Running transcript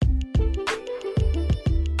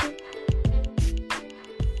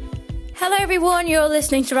Hello everyone, you're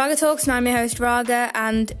listening to Raga Talks and I'm your host Raga,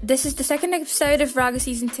 and this is the second episode of Raga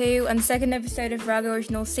Season 2 and the second episode of Raga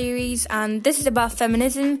Original Series, and this is about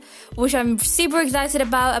feminism, which I'm super excited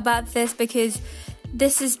about this because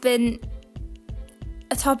this has been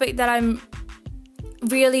a topic that I'm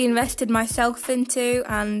really invested myself into,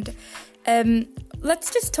 and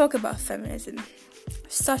let's just talk about feminism.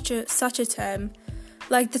 Such a term.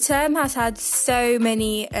 Like, the term has had so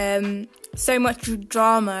much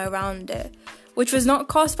drama around it, which was not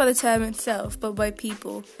caused by the term itself, but by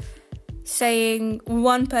people saying,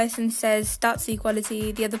 one person says that's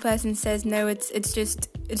equality, the other person says no, it's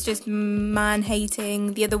just man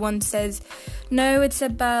hating, the other one says no, it's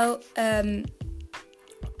about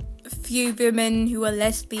few women who are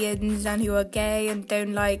lesbians and who are gay and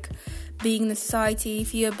don't like being in the society,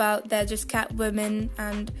 few about they're just cat women,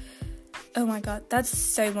 and oh my god, that's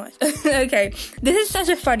so much. Okay, this is such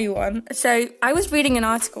a funny one. So I was reading an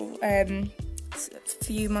article a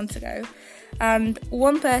few months ago, and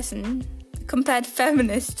one person compared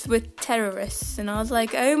feminists with terrorists, and I was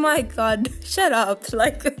like, oh my god, shut up.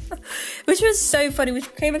 Like, which was so funny,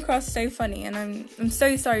 which came across so funny, and I'm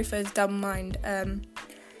so sorry for his dumb mind.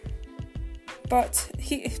 But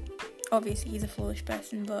obviously he's a foolish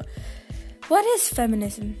person. But what is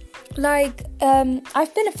feminism? Like,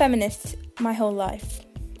 I've been a feminist my whole life.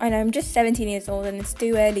 I know I'm just 17 years old and it's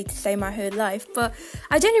too early to say my whole life, but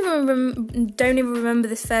I don't even remember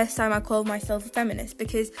the first time I called myself a feminist,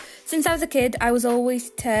 because since I was a kid I was always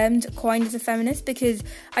coined as a feminist, because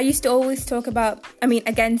I used to always talk about,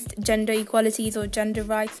 against gender equalities or gender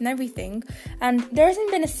rights and everything, and there hasn't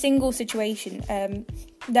been a single situation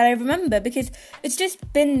that I remember, because it's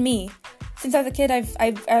just been me. Since I was a kid,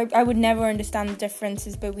 I would never understand the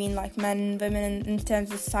differences between like men and women in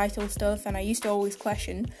terms of societal stuff, and I used to always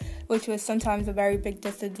question, which was sometimes a very big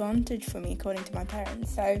disadvantage for me, according to my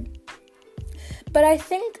parents. So, but I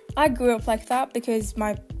think I grew up like that because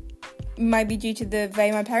might be due to the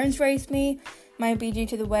way my parents raised me, might be due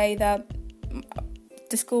to the way that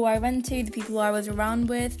the school I went to, the people I was around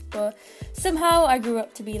with, but somehow I grew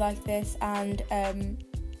up to be like this. And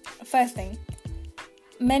first thing,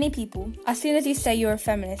 many people, as soon as you say you're a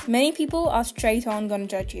feminist, many people are straight on going to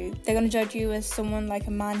judge you. They're going to judge you as someone like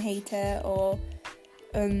a man-hater, or,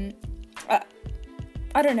 I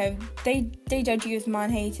don't know, they judge you as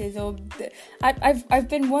man-haters, or, I've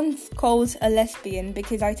been once called a lesbian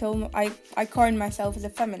because I coined myself as a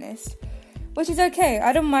feminist, which is okay.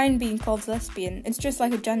 I don't mind being called lesbian, it's just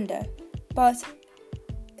like a gender, but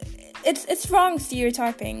it's wrong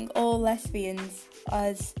stereotyping all lesbians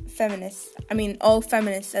as feminists. All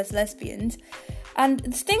feminists as lesbians. And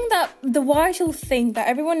the vital thing that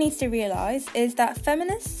everyone needs to realise is that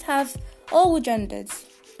feminists have all genders.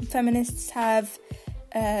 Feminists have,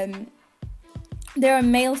 there are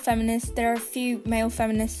male feminists, there are a few male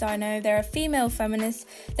feminists I know, there are female feminists,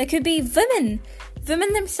 there could be women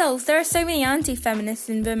themselves, there are so many anti-feminists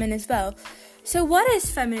in women as well. So what is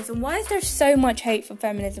feminism? Why is there so much hate for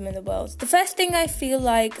feminism in the world? The first thing I feel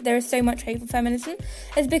like there is so much hate for feminism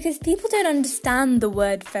is because people don't understand the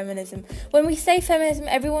word feminism. When we say feminism,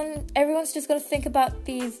 everyone's just going to think about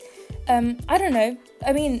these, I don't know.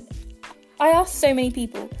 I ask so many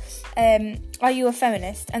people, are you a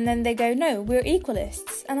feminist? And then they go, no, we're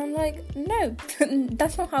equalists. And I'm like, no,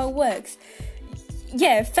 that's not how it works.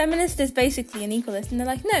 Yeah, feminist is basically an equalist, and they're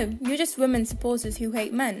like, no, you're just women supporters who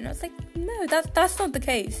hate men. And I was like, no, that's not the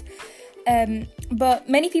case. But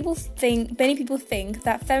many people think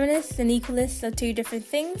that feminists and equalists are two different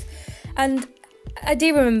things, and I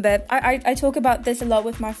do remember I talk about this a lot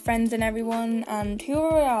with my friends and everyone, and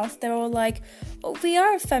whoever I ask, they're all like, oh, we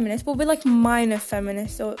are a feminist, but we're like minor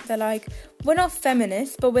feminists, or they're like, we're not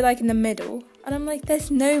feminists, but we're like in the middle. And I'm like, there's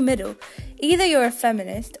no middle. Either you're a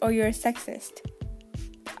feminist or you're a sexist.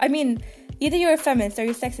 Either you're a feminist or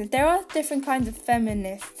you're sexist. There are different kinds of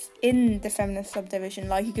feminists in the feminist subdivision.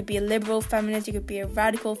 Like, you could be a liberal feminist, you could be a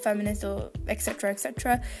radical feminist, or etc,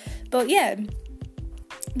 etc. But yeah,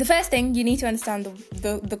 the first thing, you need to understand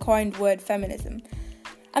the coined word feminism.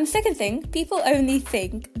 And the second thing, people only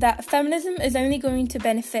think that feminism is only going to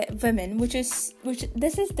benefit women, which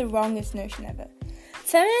this is the wrongest notion ever.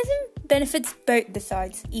 Feminism benefits both the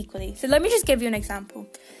sides equally. So let me just give you an example.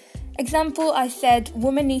 I said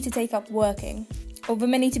women need to take up working, or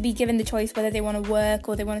women need to be given the choice whether they want to work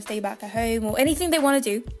or they want to stay back at home, or anything they want to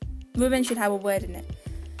do. Women should have a word in it.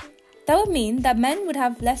 That would mean that men would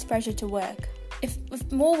have less pressure to work. If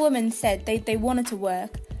more women said they wanted to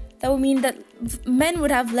work, that would mean that men would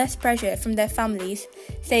have less pressure from their families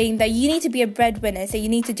saying that you need to be a breadwinner, so you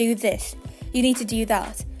need to do this, you need to do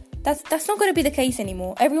that. That's not going to be the case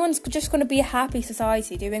anymore. Everyone's just going to be a happy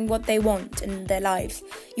society doing what they want in their lives.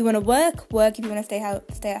 You want to work. If you want to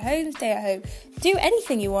stay at home. Do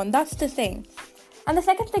anything you want. That's the thing. And the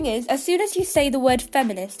second thing is, as soon as you say the word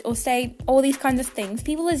feminist or say all these kinds of things,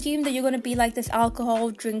 people assume that you're going to be like this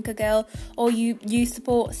alcohol drinker girl, or you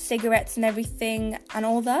support cigarettes and everything and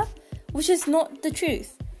all that, which is not the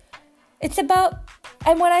truth. It's about,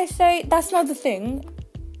 and when I say that's not the thing,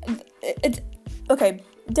 it's okay.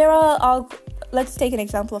 Let's take an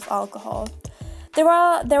example of alcohol. There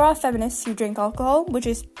are feminists who drink alcohol, which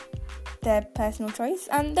is their personal choice,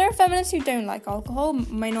 and there are feminists who don't like alcohol,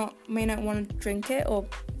 may not want to drink it, or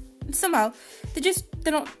somehow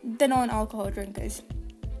they're not alcohol drinkers.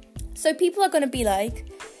 So people are going to be like,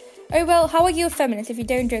 oh well, how are you a feminist if you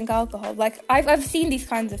don't drink alcohol? Like I've seen these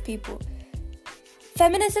kinds of people.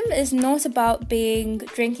 Feminism is not about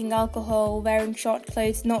drinking alcohol, wearing short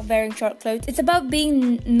clothes, not wearing short clothes. It's about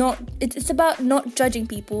it's about not judging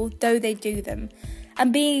people though they do them,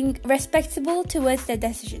 and being respectable towards their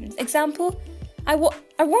decisions. Example, I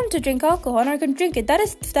want to drink alcohol and I can drink it. That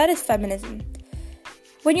is feminism.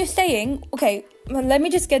 When you're saying, okay, well, let me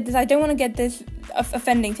just get this. I don't want to get this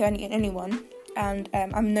offending to anyone, and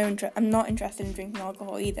I'm not interested in drinking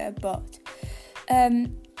alcohol either. But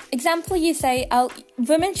example, you say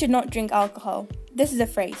women should not drink alcohol. This is a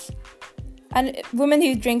phrase, and women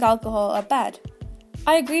who drink alcohol are bad.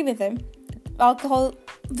 I agree with him.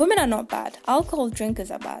 Women are not bad. Alcohol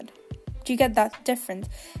drinkers are bad. Do you get that difference?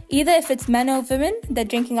 Either if it's men or women, they're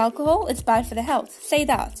drinking alcohol, it's bad for their health. Say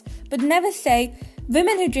that. But never say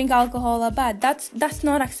women who drink alcohol are bad. That's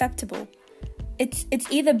not acceptable. It's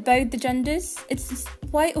either both the genders. It's just,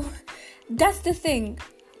 why? That's the thing.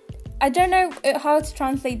 I don't know how to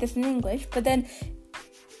translate this in English, but then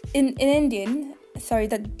in Indian, sorry,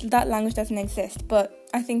 that language doesn't exist, but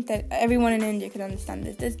I think that everyone in India can understand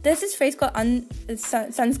this. There's this phrase called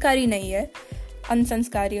sanskari nahi hai,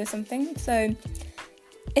 unsanskari or something. So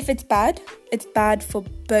if it's bad for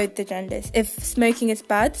both the genders. If smoking is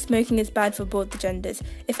bad for both the genders.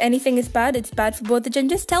 If anything is bad, it's bad for both the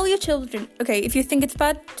genders. Tell your children, okay, if you think it's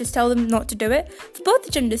bad, just tell them not to do it. For both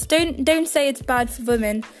the genders, don't say it's bad for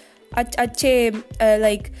women. Like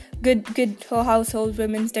good household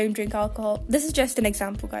women don't drink alcohol. This is just an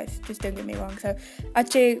example, guys. Just don't get me wrong. So,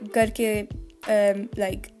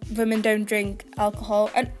 like women don't drink alcohol,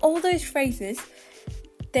 and all those phrases,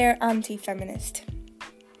 they're anti-feminist.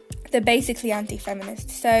 They're basically anti-feminist.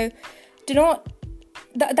 So, do not.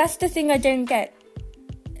 That's the thing I don't get.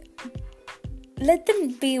 Let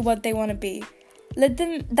them be what they want to be. Let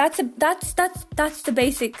them. That's the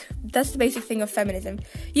basic thing of feminism.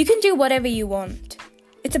 You can do whatever you want.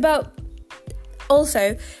 It's about.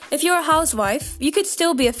 Also, if you're a housewife, you could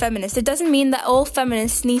still be a feminist. It doesn't mean that all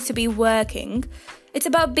feminists need to be working. It's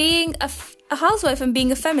about being a housewife and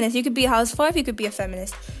being a feminist. You could be a housewife, you could be a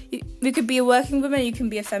feminist. You could be a working woman, you can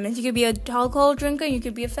be a feminist. You could be an alcohol drinker, you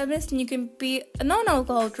could be a feminist. And you can be a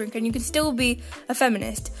non-alcohol drinker, and you can still be a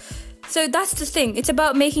feminist. So that's the thing. It's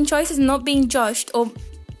about making choices and not being judged. Or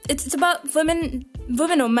it's about women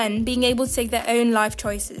or men being able to take their own life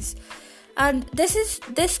choices. And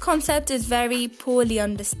this concept is very poorly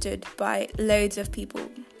understood by loads of people,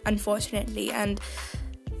 unfortunately. And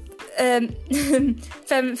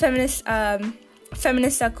feminists are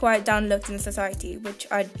quite downlooked in society,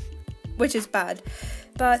 which is bad.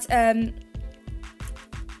 But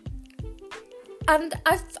and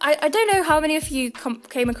I don't know how many of you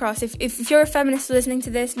came across. If you're a feminist listening to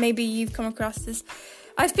this, maybe you've come across this.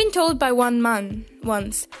 I've been told by one man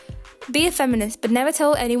once, be a feminist, but never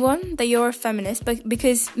tell anyone that you're a feminist,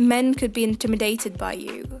 because men could be intimidated by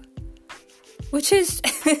you. Which is,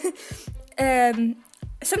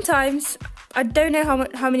 sometimes, I don't know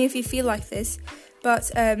how many of you feel like this,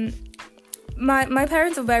 but my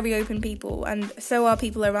parents are very open people, and so are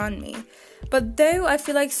people around me. But though I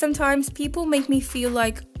feel like sometimes people make me feel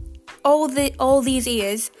like all these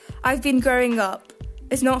years I've been growing up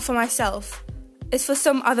is not for myself. It's for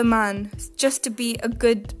some other man, just to be a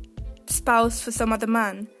good spouse for some other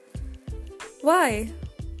man. Why?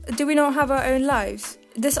 Do we not have our own lives?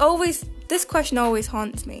 This question always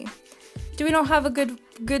haunts me. Do we not have a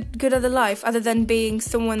good other life other than being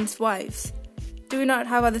someone's wives? Do we not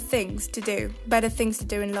have other things to do, better things to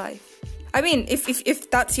do in life? I mean, if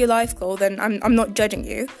that's your life goal, then I'm not judging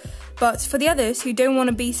you. But for the others who don't want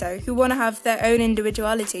to be so, who want to have their own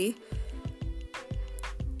individuality,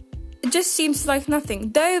 it just seems like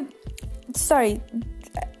nothing. Though, sorry,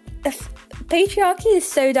 patriarchy is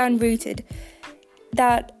so down-rooted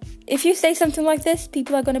that if you say something like this,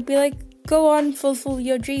 people are going to be like, go on, fulfill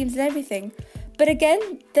your dreams and everything. But again,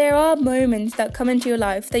 there are moments that come into your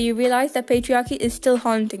life that you realize that patriarchy is still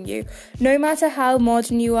haunting you. No matter how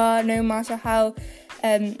modern you are, no matter how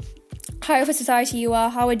high of a society you are,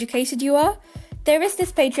 how educated you are, there is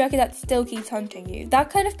this patriarchy that still keeps haunting you. That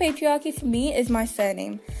kind of patriarchy for me is my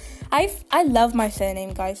surname. I love my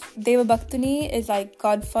surname, guys. Deva Bhaktuni is like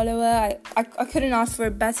God follower. I couldn't ask for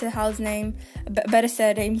a better house name, better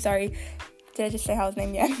surname, sorry. Did I just say house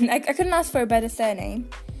name? Yeah. I couldn't ask for a better surname.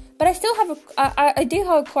 But I still have I do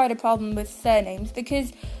have quite a problem with surnames,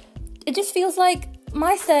 because it just feels like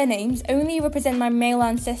my surnames only represent my male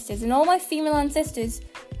ancestors, and all my female ancestors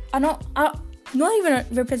are not even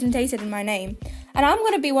represented in my name. And I'm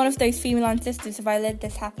going to be one of those female ancestors if I let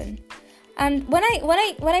this happen. And when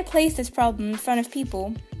I place this problem in front of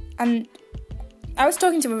people, and I was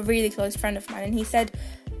talking to a really close friend of mine, and he said,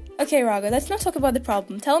 "Okay, Raga, let's not talk about the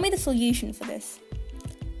problem. Tell me the solution for this."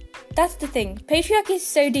 That's the thing. Patriarchy is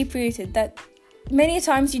so deep-rooted that many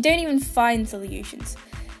times you don't even find solutions.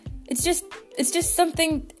 It's just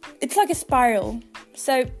something, it's like a spiral.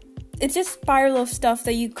 So it's just a spiral of stuff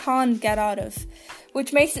that you can't get out of,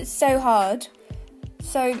 which makes it so hard.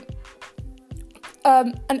 So,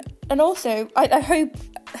 and also, I hope,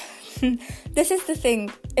 this is the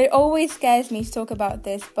thing, it always scares me to talk about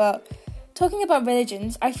this, but talking about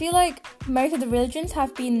religions, I feel like most of the religions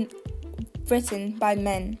have been written by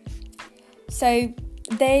men. So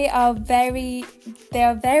they are very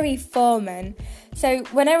for men. So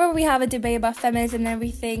whenever we have a debate about feminism and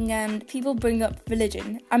everything, and people bring up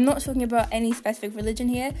religion, I'm not talking about any specific religion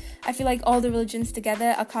here. I feel like all the religions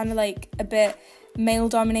together are kind of like a bit male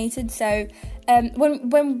dominated. So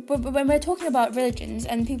when we're talking about religions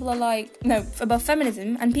and people are like, no, about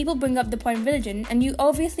feminism, and people bring up the point of religion, and you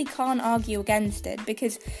obviously can't argue against it,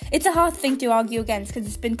 because it's a hard thing to argue against, because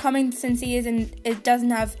it's been coming since years, and it doesn't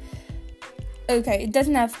have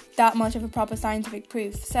that much of a proper scientific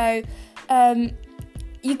proof. So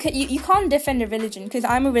you can't defend a religion, because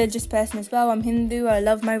I'm a religious person as well. I'm Hindu, I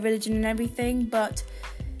love my religion and everything, but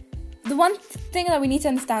the one thing that we need to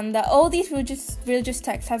understand, that all these religious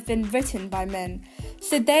texts have been written by men,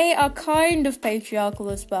 so they are kind of patriarchal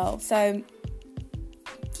as well. So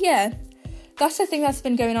yeah, that's the thing that's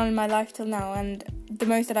been going on in my life till now, and the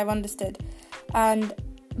most that I've understood.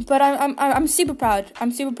 But I'm super proud.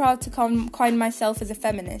 I'm super proud to coin myself as a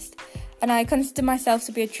feminist, and I consider myself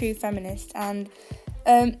to be a true feminist. And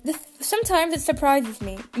sometimes it surprises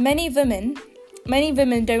me. Many women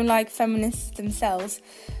don't like feminists themselves.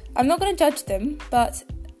 I'm not going to judge them, but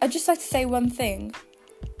I'd just like to say one thing.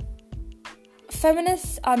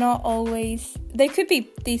 Feminists are not always... They could be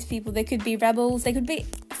these people, they could be rebels, they could be...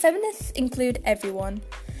 Feminists include everyone.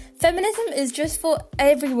 Feminism is just for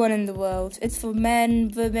everyone in the world. It's for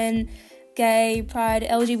men, women, gay, pride,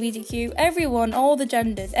 LGBTQ, everyone, all the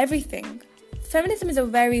genders, everything. Feminism is a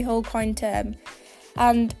very whole-coin term.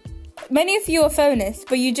 And many of you are feminists,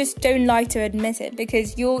 but you just don't like to admit it,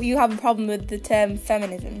 because you have a problem with the term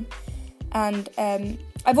feminism. And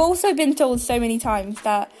I've also been told so many times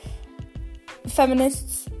that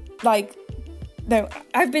feminists,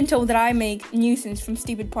 I've been told that I make nuisance from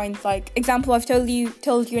stupid points. Like, example, I've told you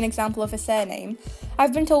an example of a surname.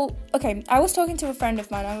 I've been told, I was talking to a friend of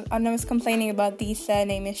mine, and I was complaining about these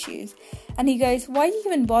surname issues, and he goes, "Why are you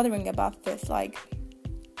even bothering about this? Like,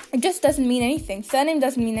 it just doesn't mean anything. Surname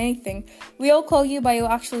doesn't mean anything. We all call you by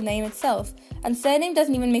your actual name itself, and surname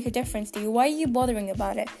doesn't even make a difference to you. Why are you bothering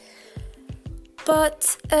about it?"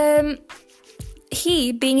 But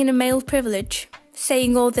he, being in a male privilege,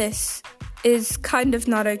 saying all this is kind of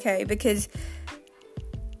not okay, because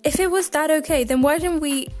if it was that okay, then why did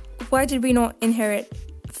we not inherit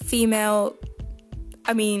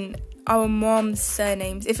our mom's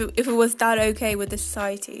surnames if it was that okay with the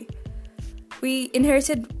society? We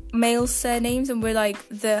inherited male surnames, and we're like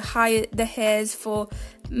the heirs for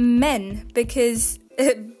men, because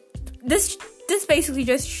this basically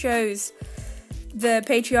just shows the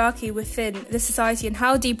patriarchy within the society and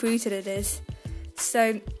how deep-rooted it is.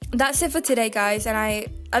 So that's it for today, guys, and I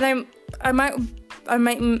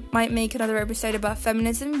might make another episode about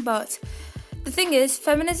feminism, but the thing is,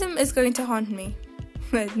 feminism is going to haunt me.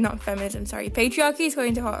 Not feminism, sorry. Patriarchy is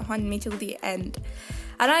going to haunt me till the end.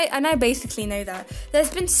 And I basically know that.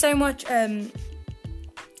 There's been so much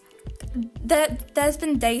there's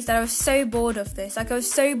been days that I was so bored of this. Like, I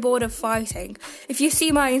was so bored of fighting. If you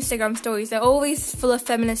see my Instagram stories, they're always full of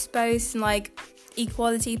feminist posts and like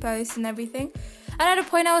equality posts and everything. And at a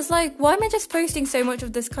point I was like, why am I just posting so much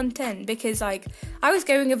of this content? Because like I was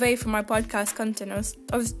going away from my podcast content.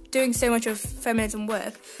 I was doing so much of feminism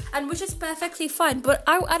work, and which is perfectly fine. But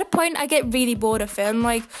at a point I get really bored of it. I'm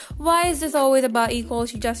like, why is this always about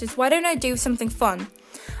equality, justice? Why don't I do something fun?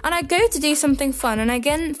 And I go to do something fun, and I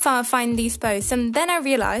again find these posts, and then I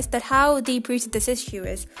realised that how deep-rooted this issue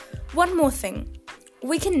is. One more thing.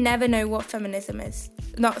 We can never know what feminism is.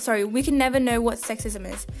 We can never know what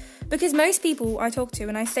sexism is. Because most people I talk to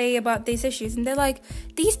and I say about these issues, and they're like,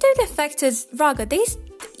 these don't affect us, Raga, these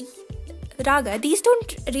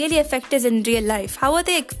don't really affect us in real life. How are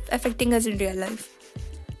they affecting us in real life?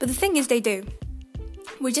 But the thing is, they do.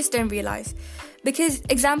 We just don't realise. Because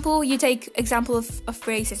you take example of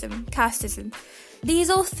racism, casteism. These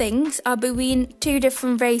all things are between two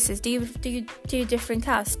different races, two different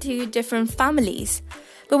castes, two different families.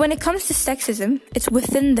 But when it comes to sexism, it's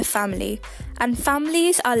within the family. And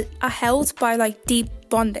families are held by like deep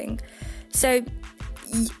bonding. So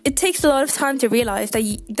it takes a lot of time to realise that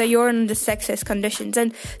you're under sexist conditions.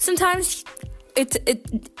 And sometimes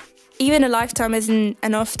even a lifetime isn't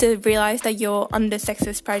enough to realise that you're under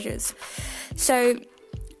sexist pressures. So,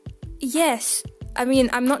 yes, I mean,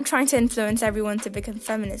 I'm not trying to influence everyone to become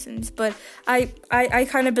feminists, but I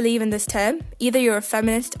kind of believe in this term. Either you're a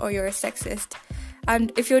feminist or you're a sexist.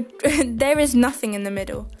 And if you're, there is nothing in the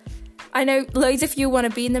middle. I know loads of you want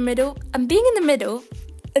to be in the middle. And being in the middle,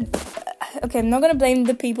 okay, I'm not going to blame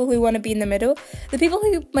the people who want to be in the middle. The people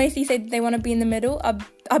who mostly say they want to be in the middle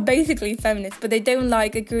are basically feminists, but they don't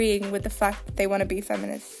like agreeing with the fact that they want to be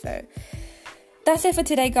feminists. So that's it for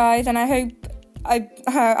today, guys, and I hope I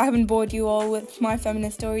haven't bored you all with my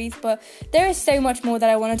feminist stories, but there is so much more that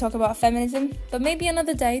I want to talk about feminism, but maybe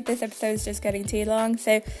another day. This episode is just getting too long,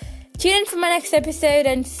 so tune in for my next episode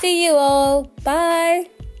and see you all. Bye!